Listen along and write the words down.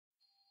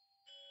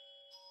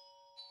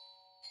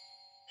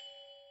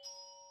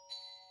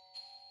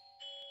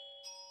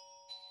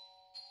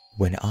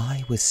When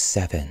I was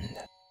 7,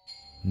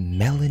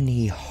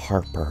 Melanie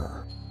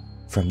Harper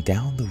from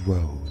down the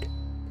road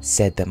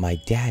said that my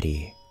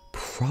daddy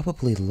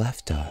probably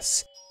left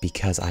us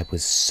because I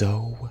was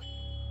so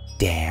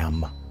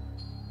damn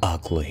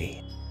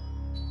ugly.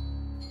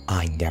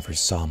 I never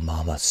saw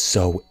Mama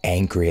so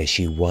angry as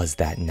she was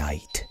that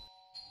night.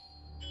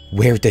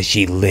 "Where does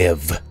she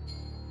live?"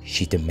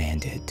 she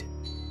demanded.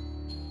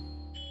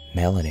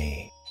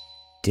 Melanie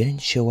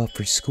didn't show up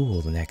for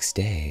school the next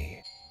day,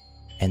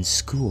 and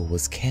school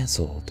was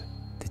canceled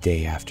the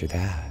day after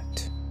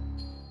that.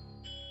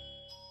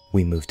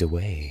 We moved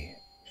away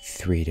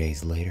 3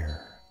 days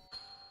later.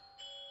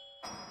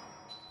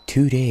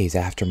 2 days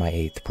after my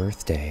 8th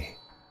birthday,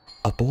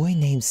 a boy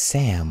named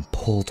Sam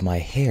pulled my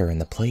hair in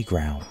the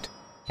playground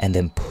and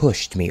then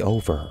pushed me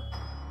over,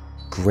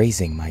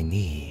 grazing my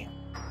knee.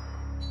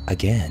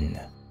 Again,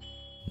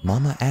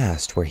 Mama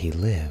asked where he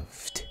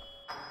lived.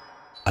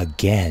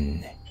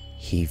 Again,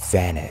 he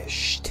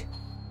vanished.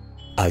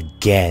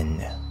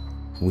 Again,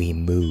 we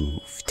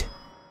moved.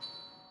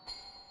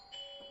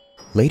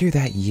 Later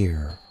that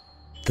year,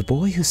 the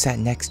boy who sat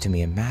next to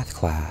me in math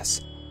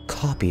class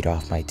copied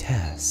off my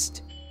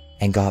test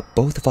and got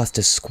both of us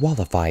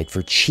disqualified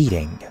for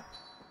cheating.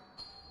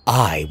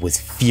 I was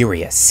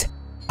furious.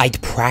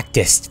 I'd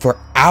practiced for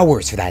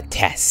hours for that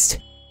test,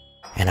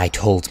 and I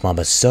told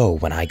Mama so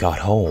when I got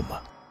home.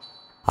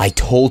 I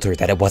told her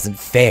that it wasn't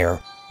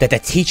fair, that the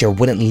teacher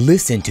wouldn't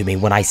listen to me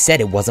when I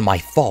said it wasn't my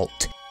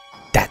fault.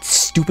 That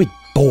stupid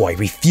boy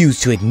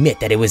refused to admit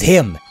that it was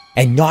him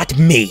and not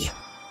me.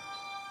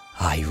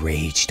 I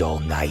raged all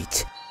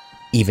night,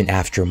 even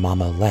after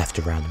Mama left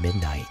around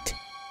midnight,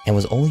 and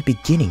was only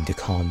beginning to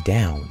calm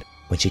down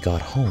when she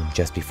got home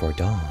just before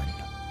dawn.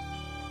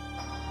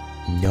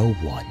 No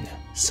one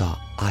saw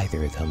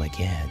either of them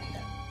again.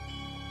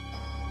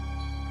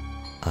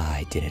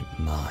 I didn't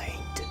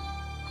mind.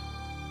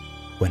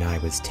 When I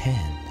was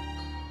 10,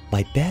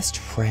 my best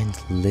friend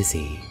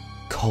Lizzie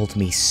called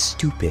me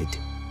stupid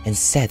and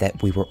said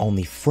that we were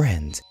only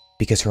friends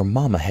because her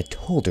mama had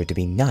told her to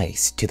be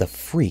nice to the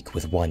freak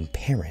with one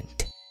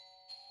parent.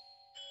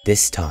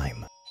 This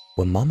time,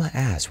 when Mama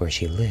asked where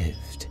she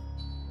lived,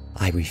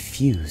 I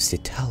refused to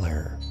tell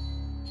her.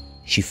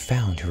 She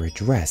found her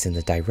address in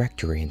the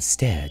directory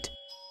instead,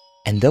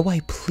 and though I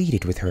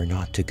pleaded with her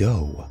not to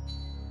go,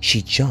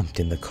 she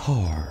jumped in the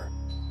car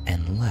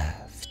and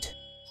left.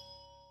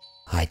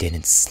 I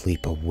didn't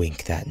sleep a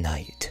wink that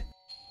night,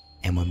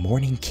 and when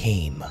morning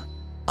came,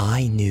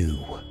 I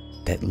knew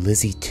that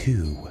Lizzie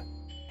too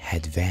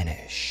had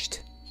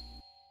vanished.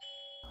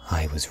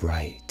 I was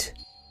right.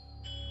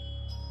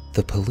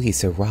 The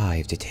police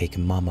arrived to take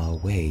Mama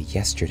away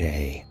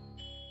yesterday.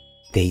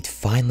 They'd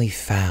finally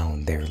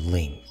found their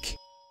link.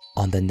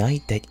 On the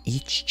night that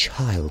each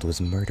child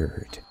was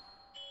murdered,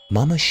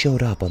 Mama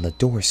showed up on the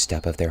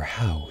doorstep of their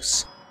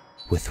house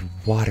with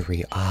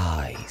watery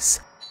eyes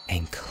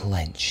and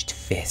clenched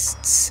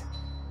fists.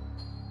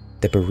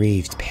 The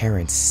bereaved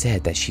parents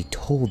said that she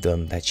told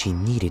them that she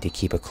needed to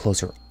keep a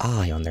closer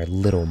eye on their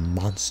little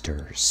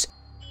monsters,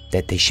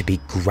 that they should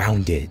be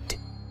grounded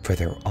for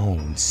their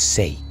own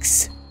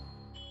sakes.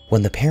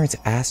 When the parents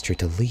asked her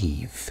to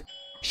leave,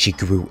 she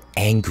grew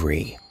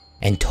angry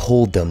and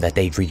told them that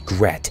they'd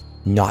regret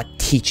not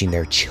teaching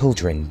their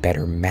children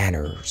better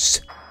manners.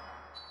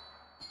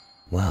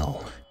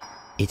 Well,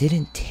 it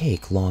didn't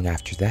take long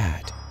after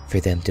that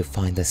for them to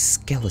find the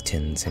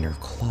skeletons in her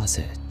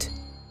closet,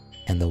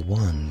 and the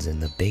ones in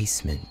the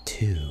basement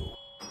too.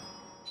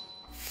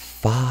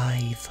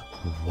 5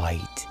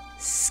 white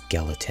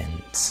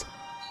skeletons,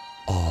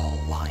 all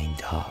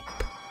lined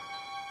up,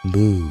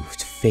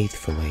 moved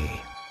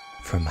faithfully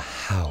from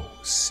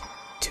house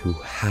to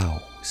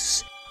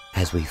house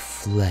as we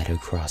fled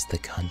across the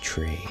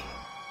country.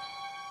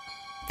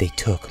 They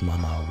took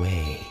Mama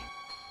away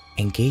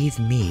and gave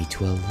me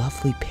to a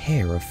lovely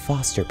pair of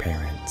foster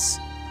parents,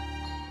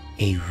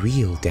 a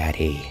real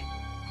daddy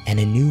and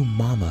a new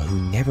Mama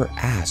who never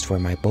asked where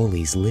my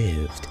bullies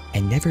lived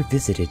and never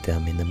visited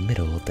them in the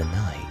middle of the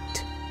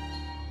night.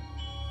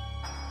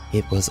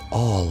 It was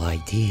all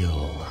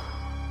ideal.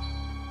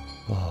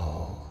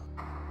 Oh,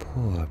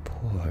 poor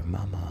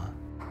Mama.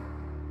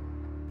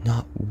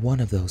 Not one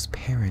of those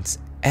parents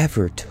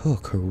ever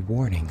took her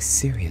warning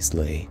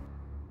seriously.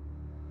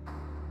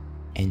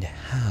 And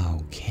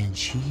how can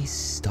she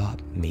stop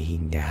me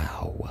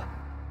now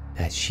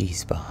that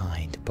she's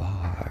behind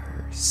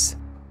bars?